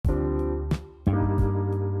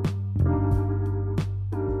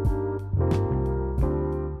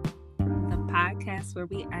podcast where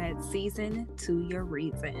we add season to your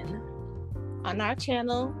reason. On our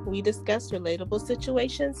channel, we discuss relatable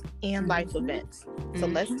situations and life events. So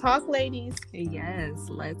let's talk, ladies. Yes,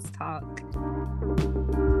 let's talk.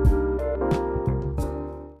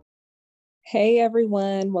 Hey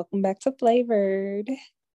everyone, welcome back to Flavored.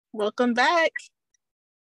 Welcome back.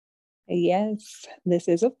 Yes, this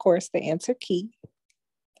is of course the answer key.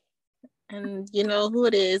 And you know who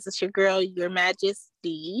it is. It's your girl, Your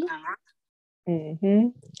Majesty.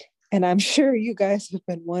 And I'm sure you guys have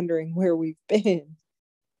been wondering where we've been.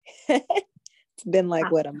 It's been like,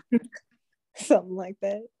 what, a month? Something like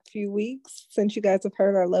that. A few weeks since you guys have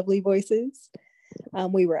heard our lovely voices.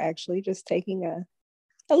 We were actually just taking a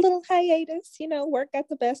little hiatus. You know, work got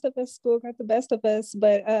the best of us, school got the best of us,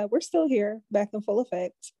 but we're still here, back in full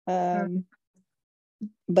effect.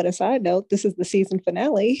 But a side note, this is the season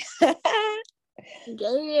finale.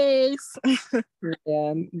 Yes.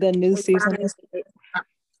 Yeah, the new season.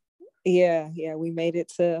 Yeah, we made it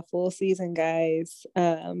to a full season, guys.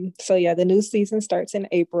 So yeah, the new season starts in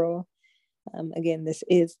April. Again, this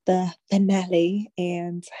is the finale,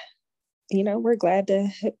 and you know, we're glad to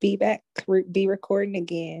be back, be recording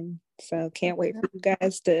again. So can't wait for you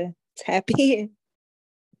guys to tap in.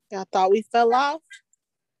 Y'all thought we fell off?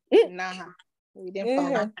 Nah, we didn't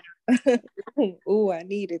fall off. Ooh, I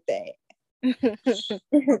needed that.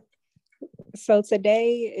 So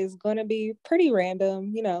today is going to be pretty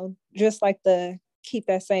random, you know, just like the Keep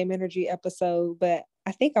That Same Energy episode. But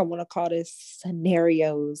I think I want to call this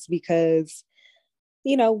scenarios because,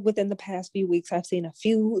 you know, within the past few weeks, I've seen a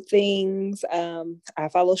few things. I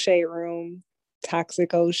follow Shade Room,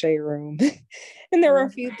 toxic old Shade Room. And there were a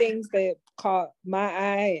few things that caught my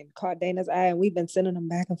eye and caught Dana's eye. And we've been sending them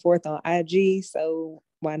back and forth on IG. So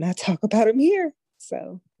why not talk about them here?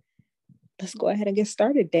 So let's go ahead and get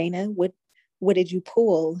started, Dana. What did you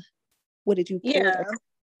pull? What did you pull? Yeah.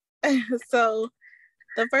 So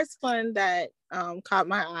the first one that caught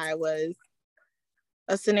my eye was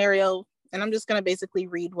a scenario, and I'm just going to basically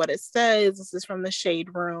read what it says. This is from the Shade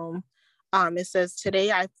Room. It says,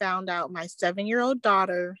 today I found out my 7-year-old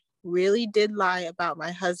daughter really did lie about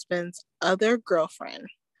my husband's other girlfriend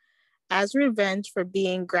as revenge for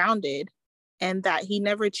being grounded and that he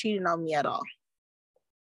never cheated on me at all.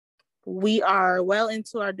 We are well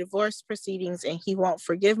into our divorce proceedings and he won't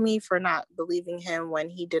forgive me for not believing him when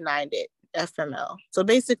he denied it. FML. So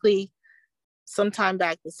basically, sometime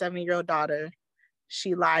back, the 7-year-old daughter,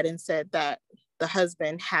 she lied and said that the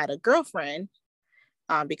husband had a girlfriend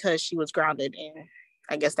because she was grounded, and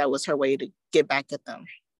I guess that was her way to get back at them.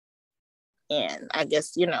 And I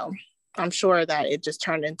guess, you know, I'm sure that it just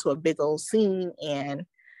turned into a big old scene, and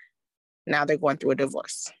now they're going through a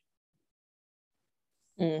divorce.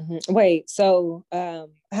 Wait, so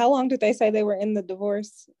how long did they say they were in the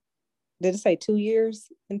divorce? Did it say 2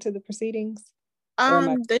 years into the proceedings?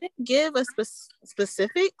 They didn't give a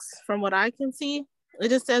specifics from what I can see. It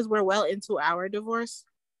just says we're well into our divorce.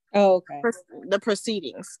 Oh, okay. The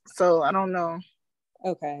proceedings. So I don't know.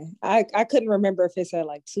 Okay. I couldn't remember if it said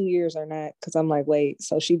like 2 years or not, because I'm like, wait,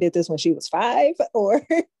 so she did this when she was 5 or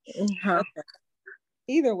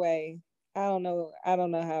Either way, I don't know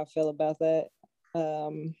how I feel about that.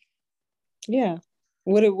 Yeah.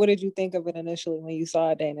 What did you think of it initially when you saw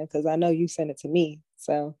it, Dana? Because I know you sent it to me.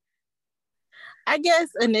 So I guess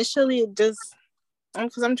initially it just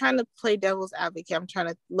because I'm trying to play devil's advocate, I'm trying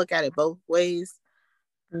to look at it both ways.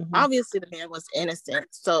 Obviously the man was innocent,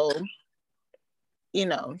 so you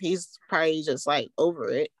know, he's probably just like over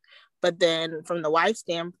it. But then from the wife's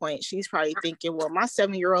standpoint, she's probably thinking, well, my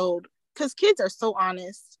 7-year-old, because kids are so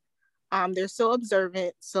honest, they're so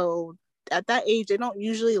observant, so at that age they don't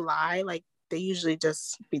usually lie. Like they usually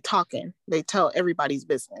just be talking. They tell everybody's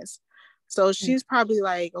business. So she's probably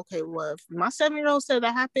like, okay, well, if my 7-year-old said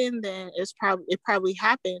that happened, then it probably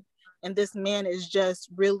happened, and this man is just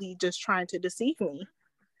really just trying to deceive me.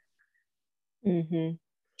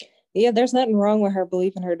 Yeah, there's nothing wrong with her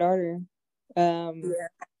believing her daughter. You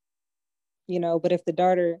know, but if the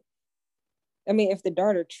daughter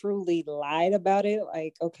truly lied about it,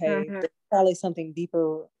 like, okay, there's probably something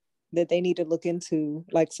deeper that they need to look into,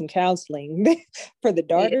 like some counseling for the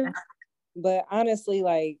daughter. But honestly,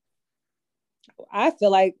 like, I feel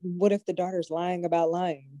like, what if the daughter's lying about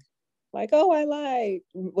lying? Like, oh, I lied.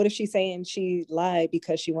 What if she's saying she lied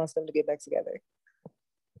because she wants them to get back together?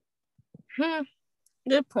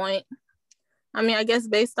 Good point. I mean, I guess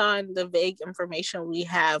based on the vague information we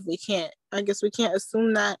have, we can't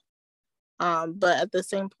assume that. But at the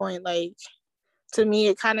same point, like, to me,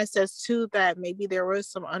 it kind of says too that maybe there was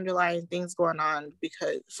some underlying things going on,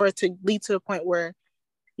 because for it to lead to a point where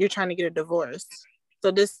you're trying to get a divorce.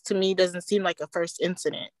 So this to me doesn't seem like a first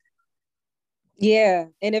incident. Yeah.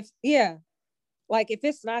 And like if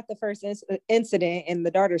it's not the first incident and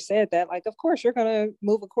the daughter said that, like, of course you're going to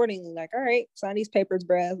move accordingly. Like, all right, sign these papers,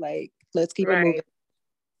 bruh. Like, let's keep it moving.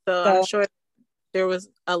 So I'm sure there was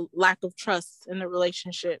a lack of trust in the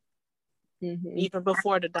relationship even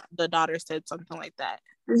before the daughter said something like that.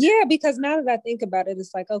 Yeah, because now that I think about it,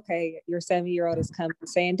 it's like, okay, your 7-year-old is coming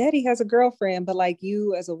saying daddy has a girlfriend, but like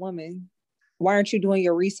you as a woman, why aren't you doing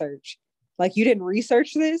your research? Like you didn't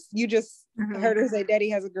research this, you just heard her say daddy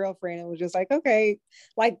has a girlfriend and was just like, okay,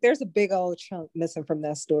 like there's a big old chunk missing from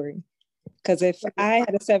that story. Because if I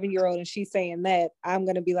had a 7-year-old and she's saying that, I'm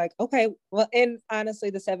gonna be like, okay, well, and honestly,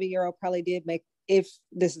 the 7-year-old probably did make, if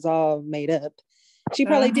this is all made up, she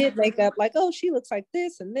probably did make up like, oh, she looks like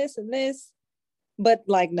this and this and this. But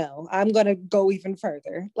like, no, I'm gonna go even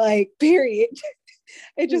further. Like, period.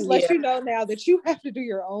 It just lets you know now that you have to do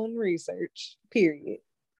your own research. Period.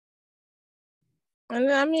 And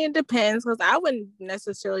I mean, it depends, because I wouldn't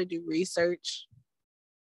necessarily do research.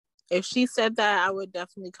 If she said that, I would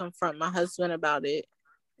definitely confront my husband about it.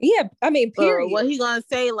 Yeah, I mean, period. But what he gonna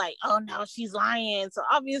say? Like, oh no, she's lying. So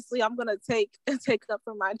obviously, I'm gonna take up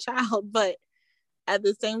for my child. But at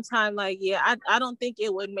the same time, like, yeah, I don't think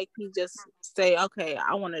it would make me just say, okay,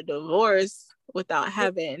 I want a divorce without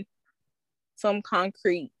having some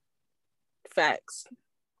concrete facts.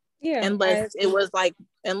 Yeah, unless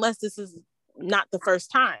this is not the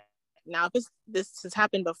first time. Now, if this has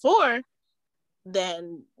happened before,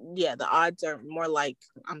 then yeah, the odds are more like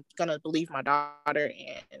I'm gonna believe my daughter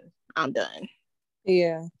and I'm done.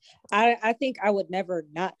 Yeah, I think I would never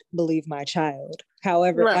not believe my child.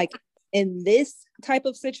 However, like in this type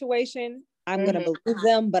of situation, I'm gonna believe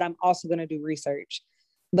them, but I'm also gonna do research.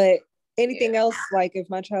 But anything else, like if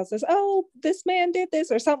my child says, oh, this man did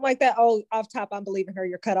this or something like that, oh, off top, I'm believing her,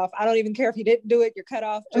 you're cut off. I don't even care if you didn't do it, you're cut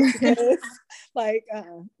off just because. Like,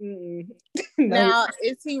 no. Now,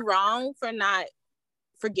 is he wrong for not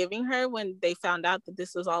forgiving her when they found out that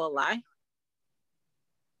this was all a lie?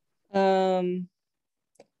 I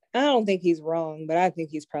don't think he's wrong, but I think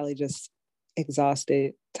he's probably just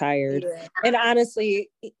exhausted, tired. Yeah. And honestly,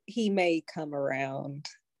 he may come around,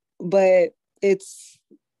 but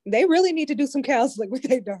they really need to do some counseling with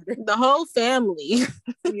their daughter. The whole family.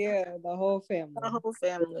 Yeah, the whole family. The whole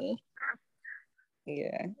family.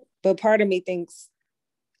 Yeah. But part of me thinks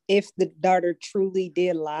if the daughter truly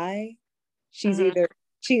did lie, she's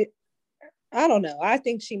I don't know. I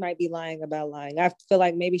think she might be lying about lying. I feel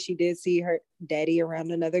like maybe she did see her daddy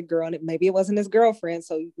around another girl, and maybe it wasn't his girlfriend.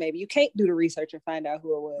 So maybe you can't do the research and find out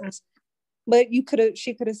who it was. But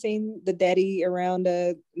she could have seen the daddy around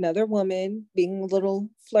another woman being a little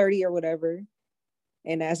flirty or whatever.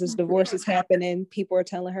 And as this divorce is happening, people are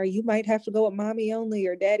telling her, you might have to go with mommy only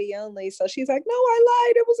or daddy only. So she's like, no, I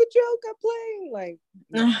lied. It was a joke. I'm playing. Like,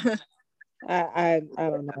 I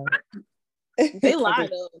don't know. They lie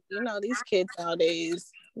though. You know, these kids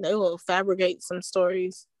nowadays, they will fabricate some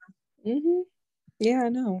stories. Yeah, I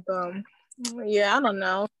know. Yeah, I don't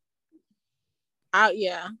know.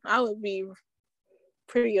 I would be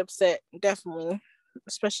pretty upset, definitely,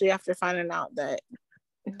 especially after finding out that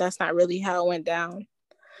that's not really how it went down.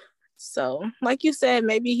 So, like you said,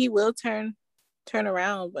 maybe he will turn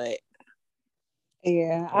around, but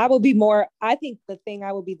yeah, I think the thing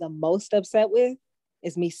I would be the most upset with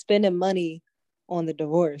is me spending money on the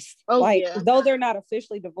divorce. Though they're not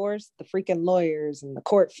officially divorced, the freaking lawyers and the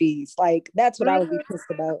court fees, like that's what I would be pissed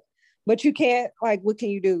about. But you can't, like, what can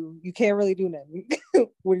you do? You can't really do nothing.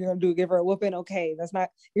 What are you gonna do? Give her a whooping? Okay,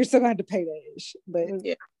 you're still gonna have to pay that ish. But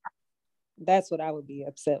yeah, that's what I would be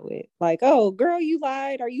upset with. Like, oh girl, you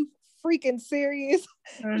lied. Are you freaking serious?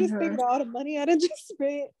 Just think about all the money I done just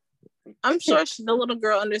spent. I'm sure the little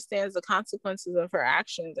girl understands the consequences of her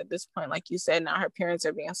actions at this point. Like you said, now her parents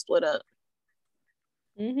are being split up.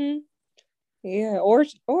 Yeah, or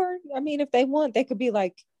I mean, if they want, they could be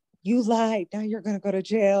like, you lied, now you're gonna go to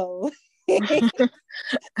jail.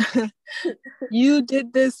 You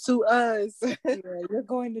did this to us. Yeah, you're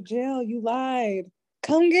going to jail, you lied,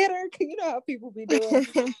 come get her. You know how people be doing.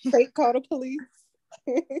 Fake call the police.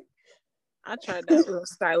 I tried that with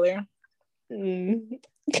Skylar.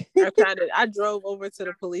 I tried it. I drove over to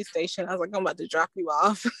the police station. I was like, I'm about to drop you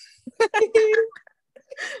off.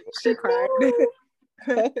 She cried.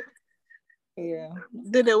 Yeah.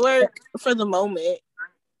 Did it work for the moment?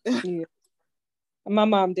 Yeah. My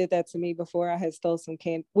mom did that to me before. I had stole some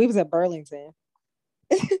candy. We was at Burlington.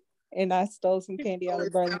 And I stole some candy out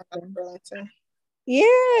of Burlington.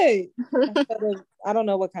 Yeah. I don't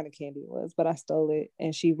know what kind of candy it was, but I stole it.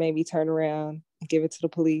 And she made me turn around and give it to the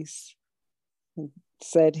police.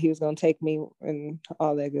 said he was gonna take me and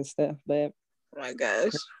all that good stuff. But oh my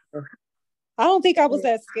gosh, I don't think I was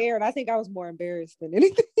that scared. I think I was more embarrassed than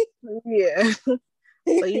anything. Yeah.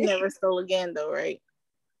 So you never stole again, though, right?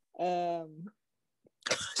 No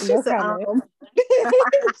comment.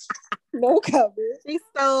 No comment. She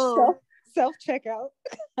stole. Self checkout.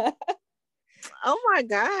 Oh my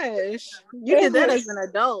gosh, you did that as an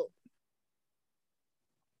adult.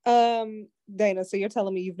 Dana, so you're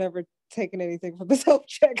telling me you've never taken anything from the self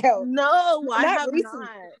checkout? No, I have recently.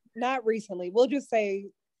 Not recently. We'll just say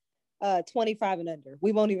 25 and under.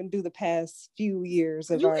 We won't even do the past few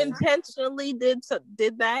years of you intentionally did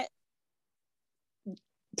that.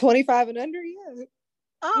 25 and under, yeah.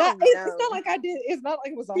 Oh, it's not like I did. It's not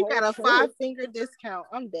like it was a whole got a trip. 5-finger discount.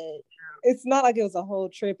 I'm dead. It's not like it was a whole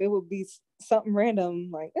trip. It would be something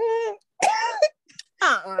random, like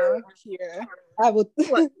Yeah. I would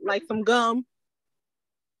like some gum.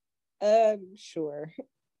 Sure.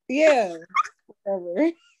 Yeah.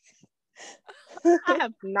 Whatever. I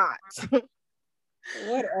have not.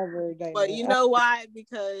 Whatever, Dana. But you know why?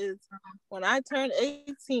 Because when I turned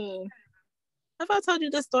 18, have I told you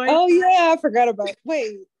this story? Oh yeah, I forgot about.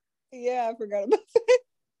 Wait, yeah, I forgot about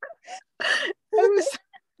that.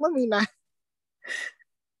 Let me not.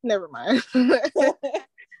 Never mind.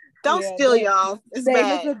 Don't steal, y'all. It's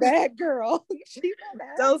Dana's a bad girl.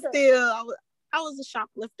 Don't steal. I was a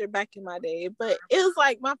shoplifter back in my day, but it was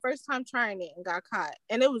like my first time trying it and got caught.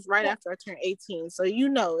 And it was right after I turned 18. So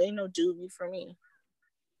ain't no juvie for me.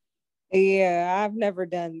 Yeah, I've never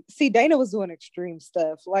done. See, Dana was doing extreme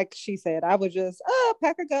stuff. Like she said, I would just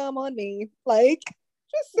pack of gum on me. Like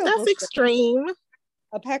just that's extreme.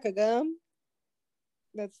 A pack of gum.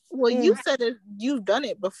 That's you said it. You've done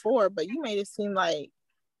it before, but you made it seem like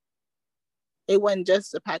it wasn't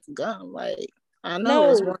just a pack of gum. Like I know it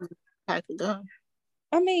was one pack of gum.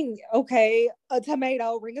 I mean, okay,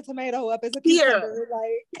 ring a tomato up as a cucumber.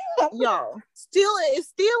 Like y'all, stealing is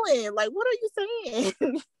stealing. Like, what are you saying?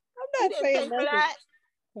 I'm not saying that.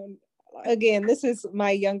 Again, this is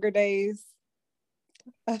my younger days.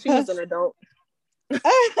 She was an adult.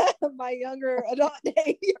 My younger adult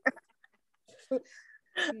days.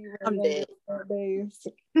 I'm dead. Days.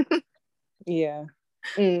 Yeah.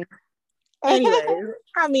 Anyway,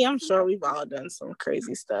 I mean, I'm sure we've all done some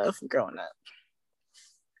crazy stuff growing up.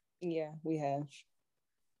 Yeah, we have.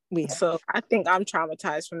 So I think I'm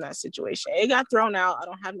traumatized from that situation. It got thrown out. I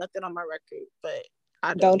don't have nothing on my record, but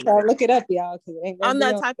I don't try to look it up, y'all, because it ain't gonna I'm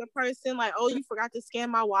that type of person. Like, oh, you forgot to scan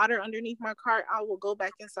my water underneath my cart. I will go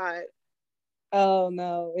back inside. Oh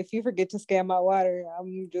no! If you forget to scan my water,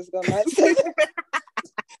 I'm just gonna not say.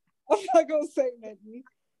 I'm not gonna say nothing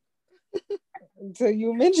until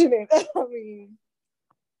you mention it. I mean,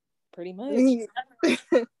 pretty much.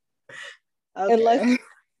 Okay.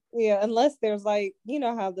 Unless there's like, you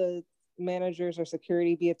know how the managers or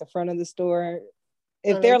security be at the front of the store.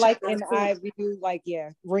 If they're like in eye view, like, yeah,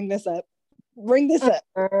 ring this up. You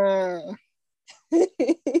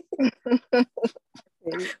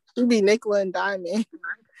be nickel and diamond.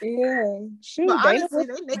 Yeah, shoot. But honestly,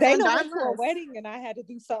 Dana went to a wedding and I had to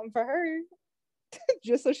do something for her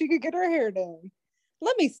just so she could get her hair done.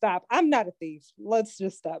 Let me stop. I'm not a thief. Let's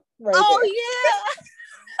just stop right there.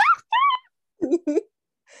 Yeah.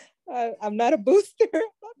 I'm not a booster. I'm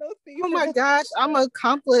no thief. Oh my gosh, I'm an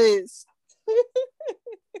accomplice.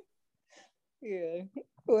 Yeah,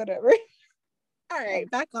 whatever. All right,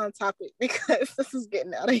 back on topic because this is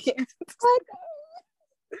getting out of hand.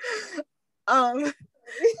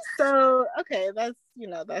 So okay,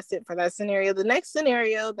 that's it for that scenario. The next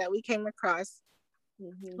scenario that we came across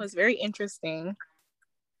was very interesting.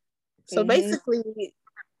 So basically,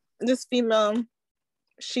 this female,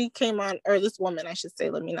 she came on, or this woman, I should say,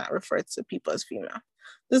 let me not refer to people as female.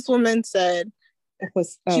 This woman said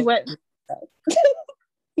she went.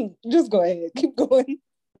 Just go ahead, keep going.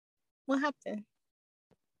 What happened?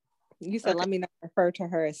 You said let me not refer to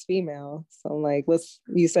her as female. So like,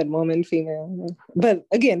 you said woman, female. But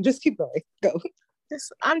again, just keep going. Go.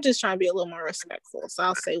 I'm just trying to be a little more respectful, so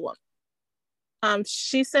I'll say woman.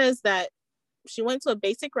 She says that she went to a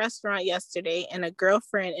basic restaurant yesterday and a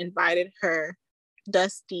girlfriend invited her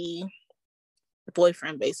dusty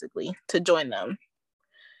boyfriend basically to join them.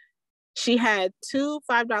 She had 2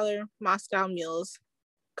 $5 Moscow meals,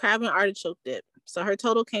 crab and artichoke dip. So her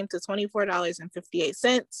total came to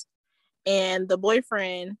 $24.58. And the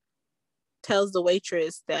boyfriend tells the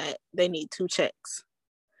waitress that they need 2 checks.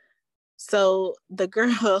 So the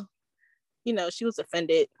girl, she was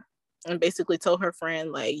offended and basically told her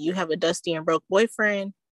friend, like, you have a dusty and broke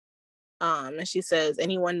boyfriend. And she says,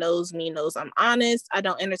 anyone knows me knows I'm honest. I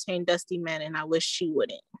don't entertain dusty men and I wish she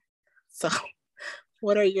wouldn't. So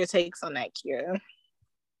What are your takes on that, Kira?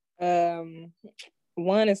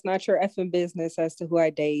 One, it's not your effing business as to who I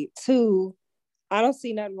date. Two, I don't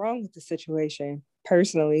see nothing wrong with the situation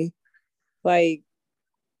personally. Like,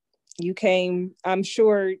 I'm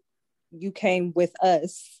sure you came with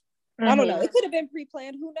us. Mm-hmm. I don't know. It could have been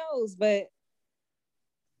pre-planned. Who knows? But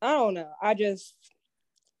I don't know.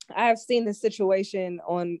 I've seen this situation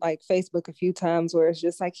on like Facebook a few times where it's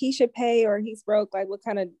just like, he should pay or he's broke. Like, what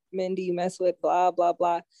kind of men do you mess with? Blah, blah,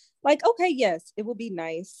 blah. Like, okay, yes, it would be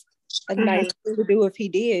nice. A nice thing to do if he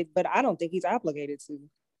did, but I don't think he's obligated to.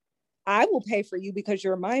 I will pay for you because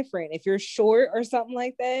you're my friend. If you're short or something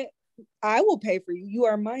like that, I will pay for you. You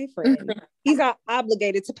are my friend. He's not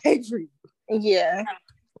obligated to pay for you. Yeah.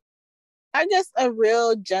 I guess a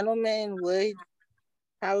real gentleman would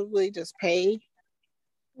probably just pay.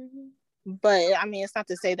 Mm-hmm. But I mean, it's not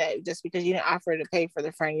to say that just because you didn't offer to pay for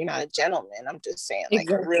the friend, you're not a gentleman. I'm just saying, like,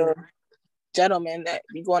 exactly. A real gentleman that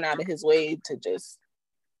be going out of his way to just,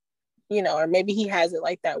 you know, or maybe he has it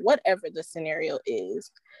like that, whatever the scenario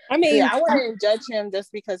is. I mean, yeah, I wouldn't judge him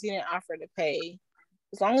just because he didn't offer to pay.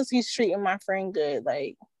 As long as he's treating my friend good,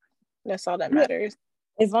 like, that's all that matters.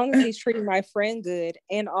 As long as he's treating my friend good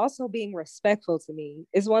and also being respectful to me.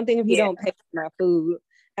 It's one thing if you don't pay for my food.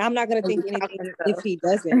 I'm not going to think anything if he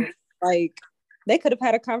doesn't. Like, they could have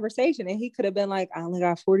had a conversation and he could have been like, I only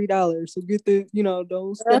got $40, so get the, you know,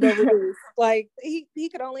 don't spend over this. Like, he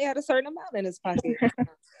could only have a certain amount in his pocket.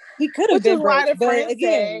 He could have been broke, but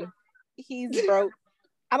again, he's broke.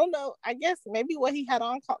 I don't know. I guess maybe what he had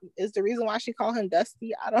on is the reason why she called him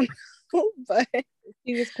Dusty. I don't know, but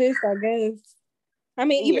he was pissed, I guess. I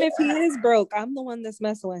mean, even if he is broke, I'm the one that's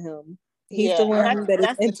messing with him. He's the one that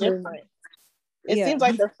is entering. It seems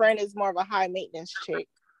like the friend is more of a high maintenance chick.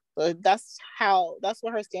 So that's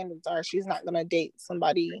what her standards are. She's not gonna date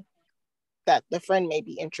somebody that the friend may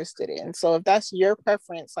be interested in. So if that's your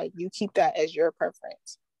preference, like, you keep that as your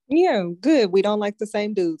preference. Yeah, good. We don't like the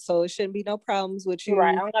same dude, so it shouldn't be no problems with you.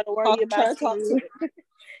 Right, I don't got to worry about you.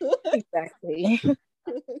 Exactly.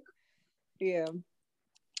 Yeah.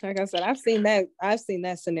 Like I said, I've seen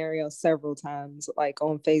that scenario several times, like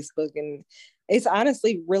on Facebook, and it's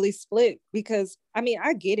honestly really split because I mean,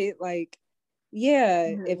 I get it. Like,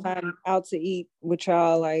 yeah, if I'm out to eat with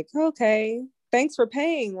y'all, like, okay, thanks for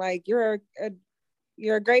paying. Like, you're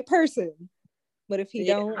a great person. But if he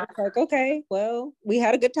don't, it's like, okay, well, we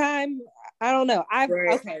had a good time. I don't know.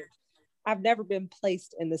 I've never been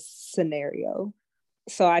placed in this scenario,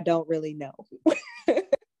 so I don't really know.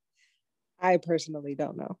 I personally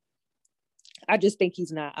don't know. I just think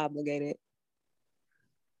he's not obligated.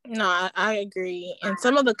 No, I agree. And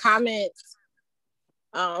some of the comments,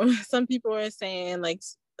 some people are saying, like,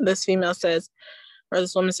 this female says, or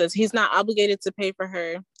this woman says, he's not obligated to pay for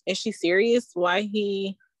her. Is she serious? Why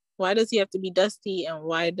does he have to be Dusty, and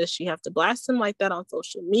why does she have to blast him like that on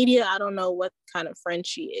social media? I don't know what kind of friend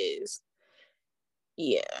she is.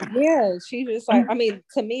 Yeah, she just like, I mean,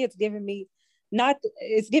 to me, it's giving me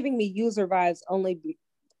user vibes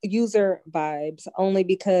only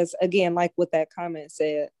because, again, like what that comment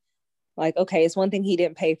said, like, okay, it's one thing he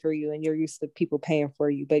didn't pay for you and you're used to people paying for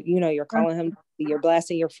you, but, you know, you're calling him, you're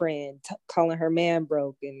blasting your friend, calling her man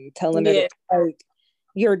broke and telling her that, like,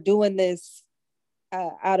 you're doing this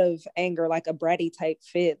out of anger, like a bratty type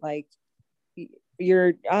fit, like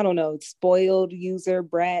you're, I don't know, spoiled, user,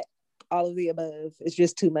 brat, all of the above. It's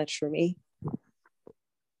just too much for me.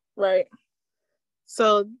 Right.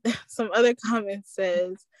 So some other comments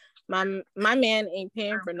says, my man ain't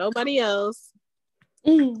paying for nobody else.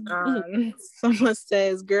 Someone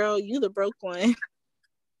says, girl, you the broke one.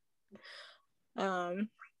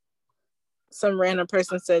 Some random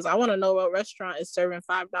person says, I want to know what restaurant is serving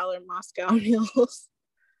 $5 Moscow meals.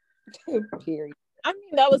 Period. I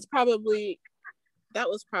mean, that was probably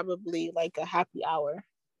like a happy hour.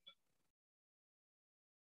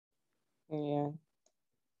 Yeah.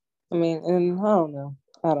 I mean, and I don't know.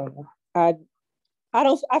 I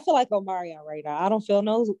feel like Omarion right now. I don't feel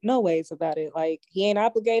no ways about it. Like, he ain't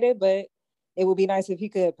obligated, but it would be nice if he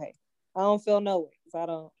could pay. I don't feel no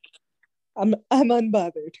ways. I'm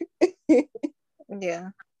unbothered. Yeah.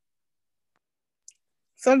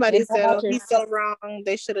 Somebody said, oh, he's so wrong.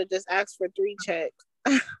 They should have just asked for 3 checks.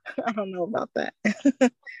 I don't know about that.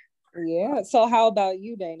 Yeah. So how about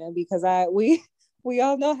you, Dana? Because we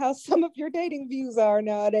all know how some of your dating views are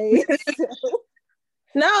nowadays. So.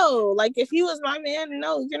 No, like, if he was my man,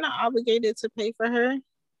 no, you're not obligated to pay for her.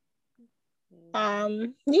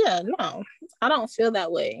 Yeah, no, I don't feel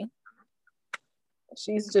that way.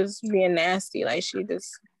 She's just being nasty. Like,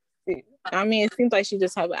 I mean, it seems like she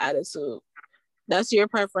just have an attitude. That's your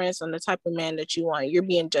preference on the type of man that you want. You're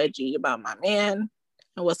being judgy about my man.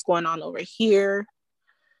 and what's going on over here.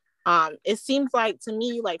 It seems like to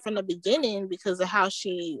me, like from the beginning, because of how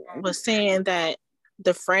she was saying that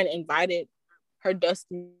the friend invited her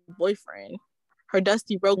dusty boyfriend, her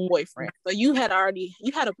dusty broke boyfriend. So you had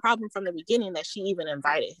a problem from the beginning that she even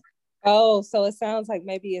invited. Oh, so it sounds like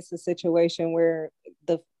maybe it's a situation where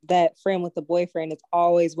that friend with the boyfriend is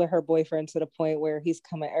always with her boyfriend to the point where he's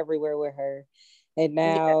coming everywhere with her. And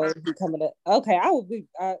now he coming to okay. I would be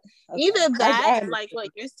okay. Either that, like what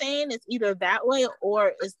you're saying, is either that way,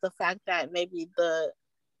 or it's the fact that maybe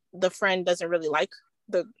the friend doesn't really like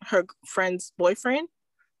her friend's boyfriend.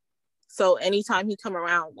 So anytime he come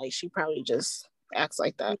around, like she probably just acts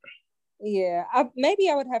like that. Yeah, maybe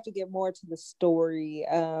I would have to get more to the story,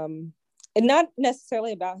 and not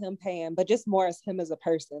necessarily about him paying, but just more as him as a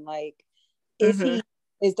person. Like, is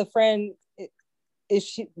the friend? Is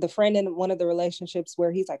she the friend in one of the relationships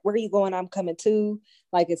where he's like, where are you going? I'm coming too.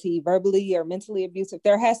 Like, is he verbally or mentally abusive?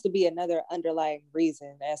 There has to be another underlying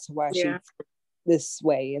reason as to why she's this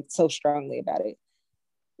way and so strongly about it.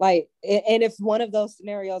 Like, and if one of those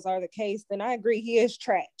scenarios are the case, then I agree, he is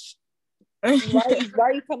trash. Why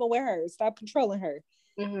are you coming with her? Stop controlling her.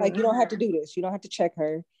 Like, you don't have to do this. You don't have to check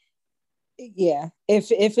her. Yeah. If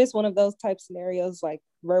it's one of those type scenarios, like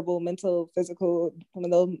verbal, mental, physical, one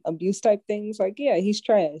of those abuse type things, like, yeah, he's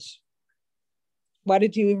trash. Why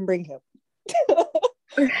did you even bring him?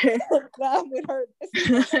 I'm with her.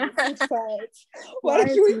 Why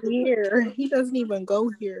did you here? He doesn't even go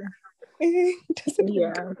here.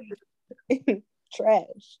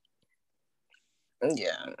 Trash.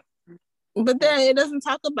 Yeah. But then it doesn't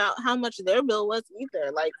talk about how much their bill was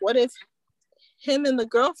either. Like, what if him and the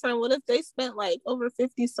girlfriend, what if they spent like over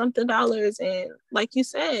 $50-something, and like you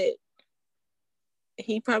said,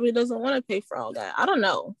 he probably doesn't want to pay for all that. I don't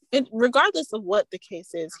know. Regardless of what the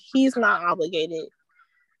case is, he's not obligated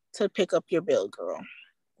to pick up your bill, girl.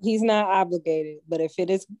 He's not obligated, but if it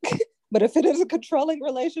is a controlling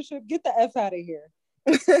relationship, get the F out of here.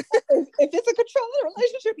 If it's a controlling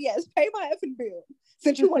relationship, yes, pay my effing bill.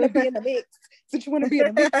 Since you want to be in the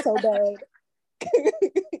mix. So bad.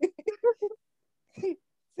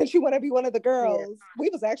 Since you want to be one of the girls, we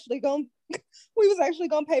was actually gonna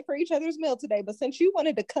pay for each other's meal today. But since you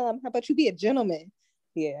wanted to come, how about you be a gentleman?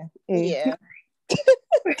 Yeah. Yeah.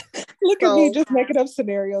 Look at me just making up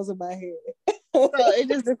scenarios in my head. So it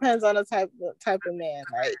just depends on the type of man.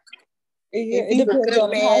 Like, yeah, if he's a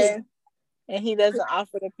good man and he doesn't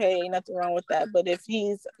offer to pay, nothing wrong with that. But if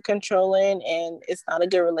he's controlling and it's not a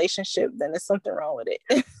good relationship, then there's something wrong with it.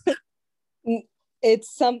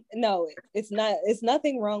 It's not. It's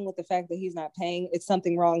nothing wrong with the fact that he's not paying. It's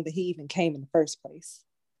something wrong that he even came in the first place.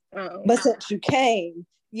 Oh. But since you came,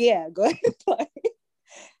 yeah, go ahead.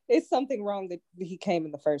 It's something wrong that he came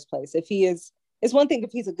in the first place. If he is, it's one thing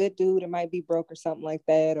if he's a good dude, it might be broke or something like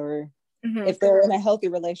that, or if they're in a healthy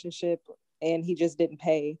relationship and he just didn't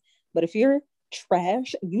pay. But if you're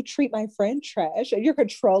trash, you treat my friend trash, and you're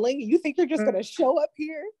controlling, you think you're just gonna show up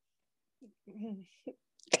here?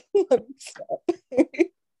 Let me stop.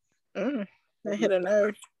 That hit a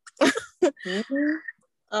nerve.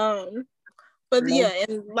 But yeah,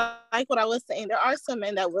 and like what I was saying, there are some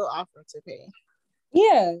men that will offer to pay.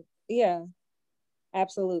 Yeah,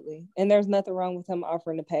 absolutely. And there's nothing wrong with him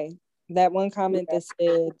offering to pay. That one comment that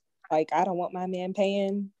said, like, I don't want my man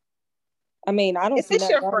paying. I mean, I don't if see it's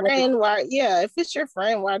your friend, why? Yeah, if it's your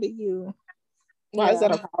friend, why is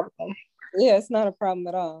that a problem? Yeah, it's not a problem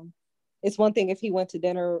at all. It's one thing if he went to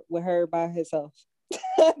dinner with her by himself.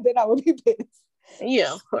 Then I would be pissed.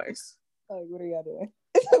 Yeah, of course. Like, what are y'all doing?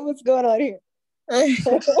 What's going on here?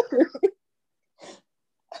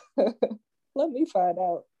 Let me find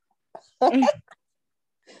out.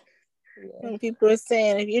 And people are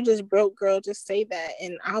saying, if you're just broke, girl, just say that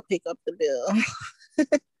and I'll pick up the bill.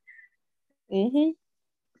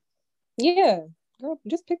 Yeah, girl,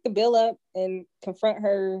 just pick the bill up and confront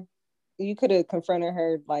her. You could have confronted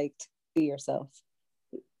her like to yourself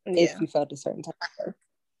if you felt a certain type of way.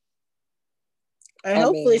 And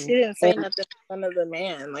hopefully she didn't say nothing in front of the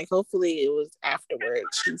man. Like, hopefully it was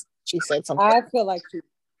afterwards. She said something. I feel like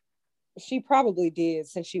she probably did,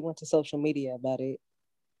 since she went to social media about it.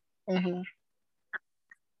 I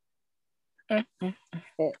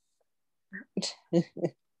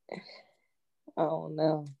don't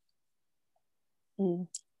know.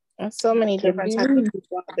 There's so many different types of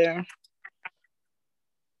people out there.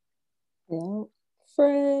 Yeah,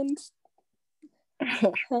 friends.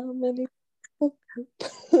 How many?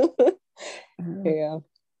 Yeah.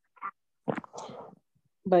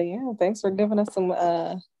 But yeah, thanks for giving us some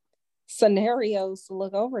scenarios to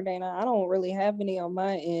look over, Dana. I don't really have any on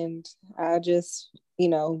my end. I just,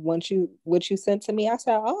 once what you sent to me, I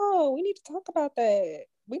said, oh, we need to talk about that.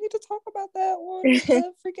 We need to talk about that on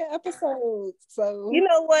the freaking episode. So you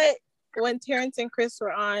know what? When Terrence and Chris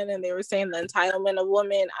were on and they were saying the entitlement of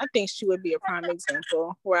women, I think she would be a prime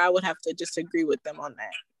example where I would have to just agree with them on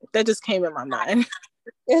that. That just came in my mind.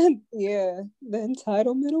 And yeah, the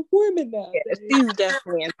entitlement of women now. Yeah, she's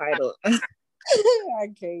definitely entitled. I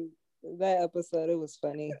can't. That episode, it was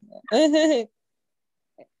funny. Yeah.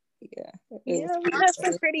 We had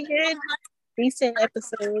some pretty good, decent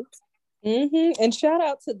episodes. And shout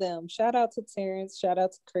out to them. Shout out to Terrence. Shout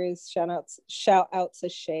out to Chris. Shout out to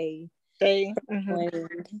Shay. We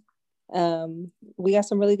got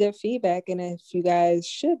some really good feedback, and if you guys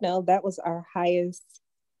should know, that was our highest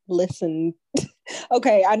listen.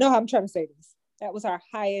 Okay, I know how I'm trying to say this. That was our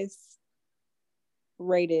highest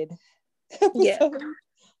rated episode. Yeah.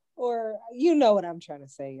 Or you know what I'm trying to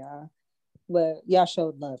say, y'all. But y'all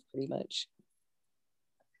showed love pretty much.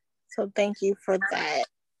 So thank you for that.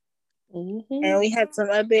 And we had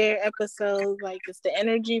some other episodes like It's the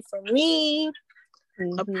Energy for Me,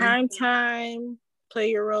 A Prime Time,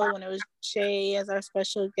 Play Your Role when it was Shay as our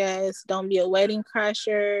special guest, Don't Be a Wedding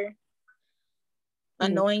Crasher,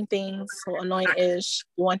 Annoying Things, so annoying-ish,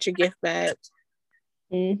 You Want Your Gift Back.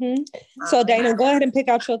 So Dana, go ahead and pick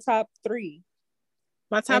out your top 3.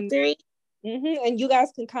 My top 3? And you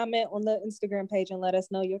guys can comment on the Instagram page and let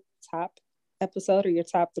us know your top episode or your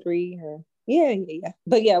top 3 or yeah.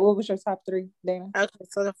 But yeah, what was your top 3, Dana? Okay,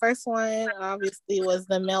 so the first one obviously was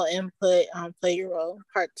the male input on Play Your Role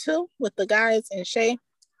part 2 with the guys and Shay.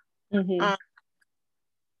 I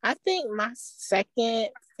think my second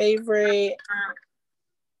favorite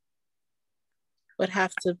would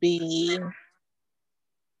have to be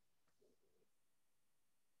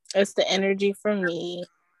It's the Energy for Me.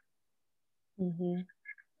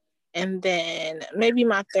 And then maybe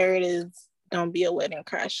my third is Don't Be a Wedding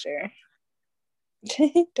Crasher.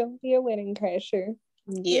 Don't Be a Wedding Crasher.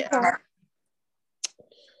 Yeah. Okay.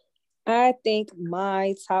 I think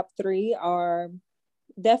my top 3 are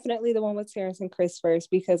definitely the one with Terrence and Chris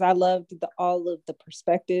first, because I loved all of the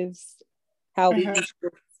perspectives, how we each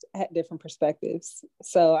had different perspectives.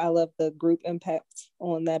 So I love the group impact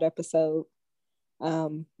on that episode.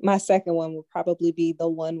 My second one would probably be the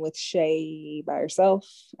one with Shay by herself.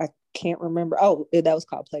 I can't remember. Oh, that was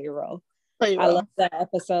called Play Your Role. I love that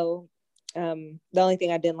episode. The only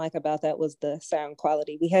thing I didn't like about that was the sound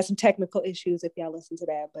quality. We had some technical issues if y'all listen to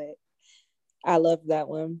that, but I love that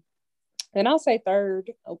one. And I'll say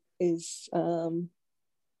third is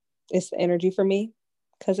It's the Energy for Me,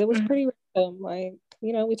 because it was pretty random. Like,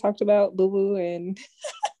 we talked about Boo Boo and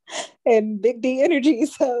and Big D Energy,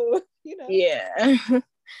 so yeah,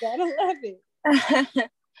 gotta love it.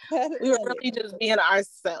 We were really just being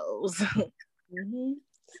ourselves.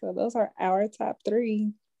 So those are our top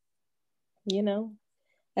 3.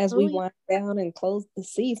 As we wind down and close the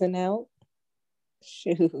season out.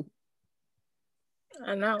 Shoot.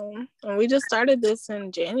 I know. And we just started this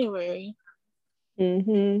in January.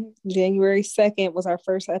 January 2nd was our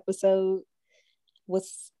first episode. By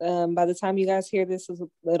the time you guys hear this,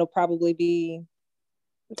 it'll probably be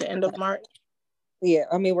the end of March. Yeah,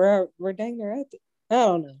 I mean we're dang near at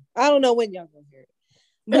I don't know when y'all gonna hear it,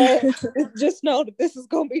 but just know that this is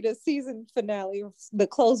gonna be the season finale, the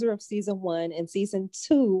closer of season 1, and season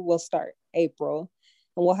 2 will start April,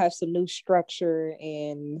 and we'll have some new structure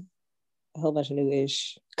and a whole bunch of new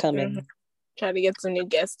ish coming. Try to get some new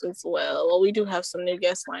guests as well. Well, we do have some new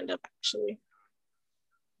guests lined up actually.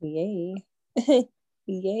 Yay.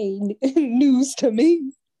 Yay. News to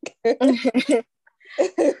me.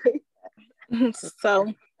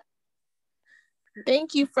 So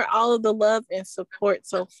thank you for all of the love and support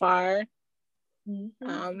so far.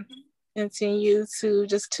 Continue to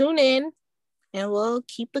just tune in and we'll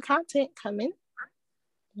keep the content coming.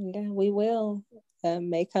 Yeah, we will.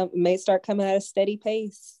 May start coming at a steady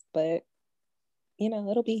pace, but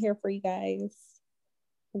it'll be here for you guys.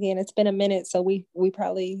 Again, it's been a minute, so we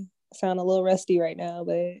probably sound a little rusty right now,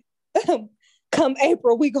 but come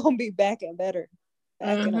April, we gonna be back and better.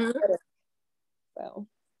 So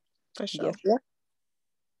for sure. Yes.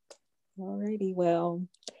 Alrighty, well,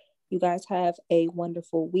 you guys have a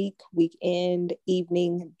wonderful week, weekend,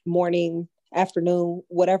 evening, morning, afternoon,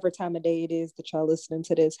 whatever time of day it is that y'all listening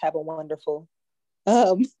to this. Have a wonderful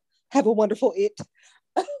it.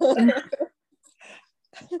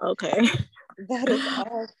 Okay. That is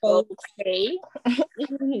all, folks. Okay.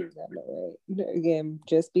 Again,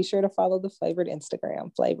 just be sure to follow the Flavored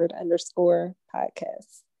Instagram,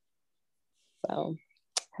 flavored_podcast. So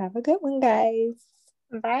have a good one, guys.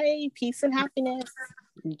 Bye. Peace and happiness.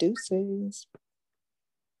 Deuces.